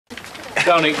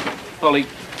Tony, Polly,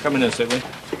 come in a sec, will you?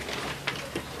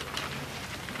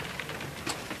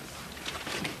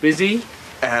 Busy?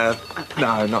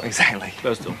 No, not exactly.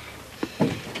 First of all,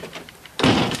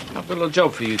 I've got a little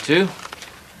job for you two.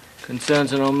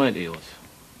 Concerns an old mate of yours.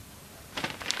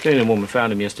 Cleaning woman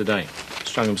found him yesterday.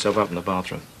 Strung himself up in the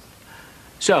bathroom.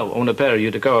 So, I want a pair of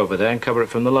you to go over there and cover it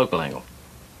from the local angle.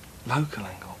 Local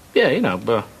angle? Yeah, you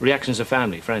know, reactions of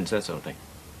family, friends, that sort of thing.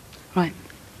 Right.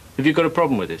 Have you got a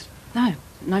problem with this? No,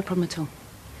 no problem at all.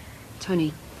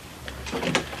 Tony.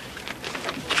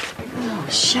 Oh,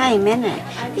 shame,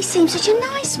 innit? He seems such a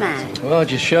nice man. Well, it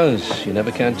just shows. You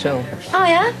never can tell. Oh,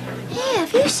 yeah? Yeah,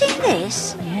 have you seen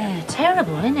this? Yeah,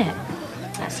 terrible, isn't it?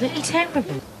 Absolutely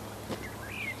terrible.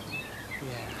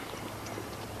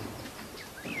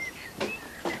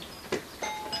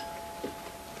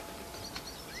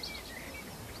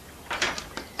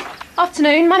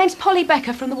 Afternoon, my name's Polly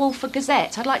Becker from the Wolford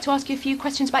Gazette. I'd like to ask you a few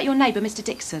questions about your neighbour, Mr.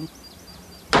 Dixon.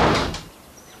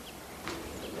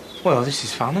 Well, this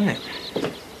is fun, isn't it?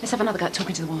 Let's have another go at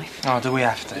talking to the wife. Oh, do we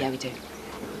have to? Yeah, we do.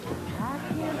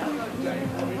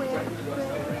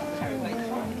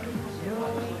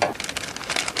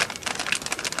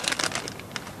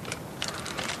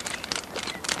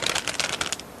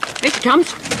 Here she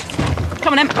comes.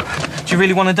 Come on, then. Do you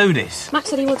really want to do this? Max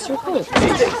said he wants to record.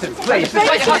 Please,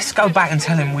 let's go back and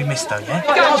tell him we missed her, yeah?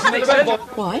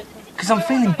 Why? Because I'm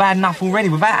feeling bad enough already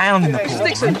without hounding the poor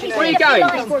Dixon, woman. where are you going?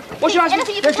 What's your husband?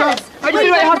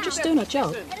 I'm just doing a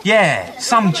job. Yeah,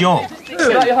 some job.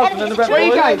 Where are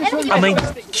you going? I mean,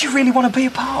 do you really want to be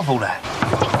a part of all that?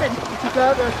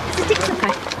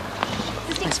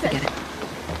 Let's forget it.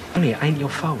 Only it ain't your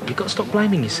fault. You've got to stop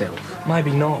blaming yourself.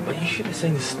 Maybe not, but you should have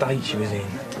seen the state she was in.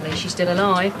 At least she's still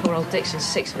alive. Poor old Dixon's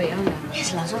 6 feet under.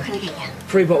 Yes, love, what can I get you?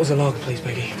 3 bottles of lager, please,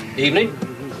 Peggy. Evening.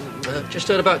 Just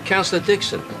heard about Councillor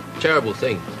Dixon. Terrible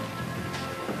thing.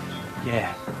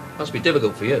 Yeah. Must be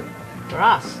difficult for you. For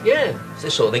us? Yeah.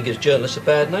 This sort of thing gives journalists a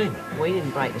bad name. We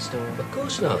didn't break the story. Of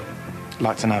course not.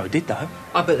 Like to know who did, though.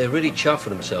 I bet they're really chuffed for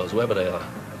themselves, whoever they are.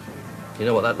 You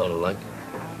know what that lot are like.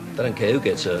 They don't care who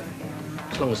gets hurt,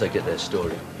 as long as they get their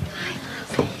story.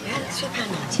 Yeah, that's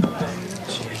 £3.90.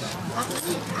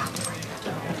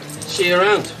 See you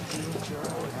around.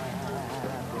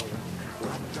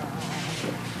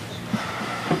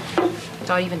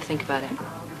 Don't even think about it.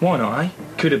 Why not, eh?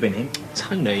 Could have been him.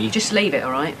 Tony. Just leave it,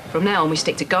 all right? From now on, we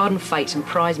stick to garden fates and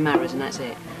prize marrows, and that's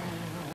it.